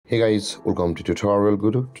Hey guys, welcome to Tutorial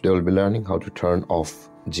Guru. Today we'll be learning how to turn off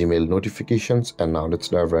Gmail notifications, and now let's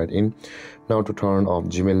dive right in. Now to turn off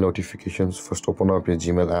Gmail notifications, first open up your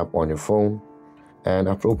Gmail app on your phone, and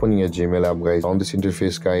after opening your Gmail app, guys, on this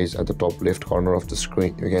interface, guys, at the top left corner of the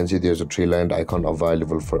screen you can see there's a three-lined icon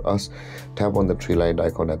available for us. Tap on the three-lined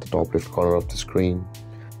icon at the top left corner of the screen,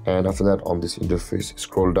 and after that on this interface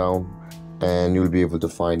scroll down and you'll be able to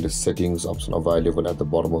find the settings option available at the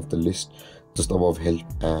bottom of the list just above help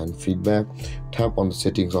and feedback. Tap on the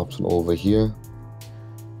settings option over here,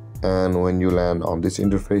 and when you land on this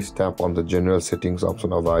interface, tap on the general settings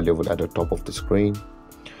option available at the top of the screen.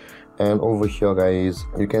 And over here, guys,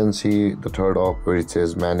 you can see the third op where it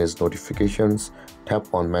says manage notifications. Tap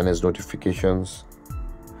on manage notifications,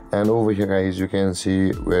 and over here, guys, you can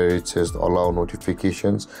see where it says allow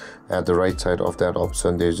notifications. At the right side of that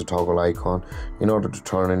option there's a toggle icon. In order to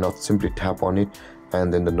turn it off, simply tap on it,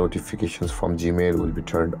 and then the notifications from Gmail will be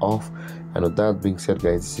turned off. And with that being said,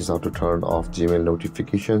 guys, this is how to turn off Gmail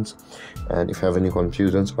notifications. And if you have any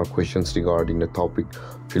confusions or questions regarding the topic,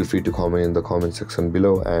 feel free to comment in the comment section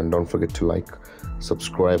below, and don't forget to like,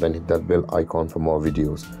 subscribe, and hit that bell icon for more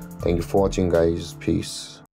videos. Thank you for watching, guys. Peace.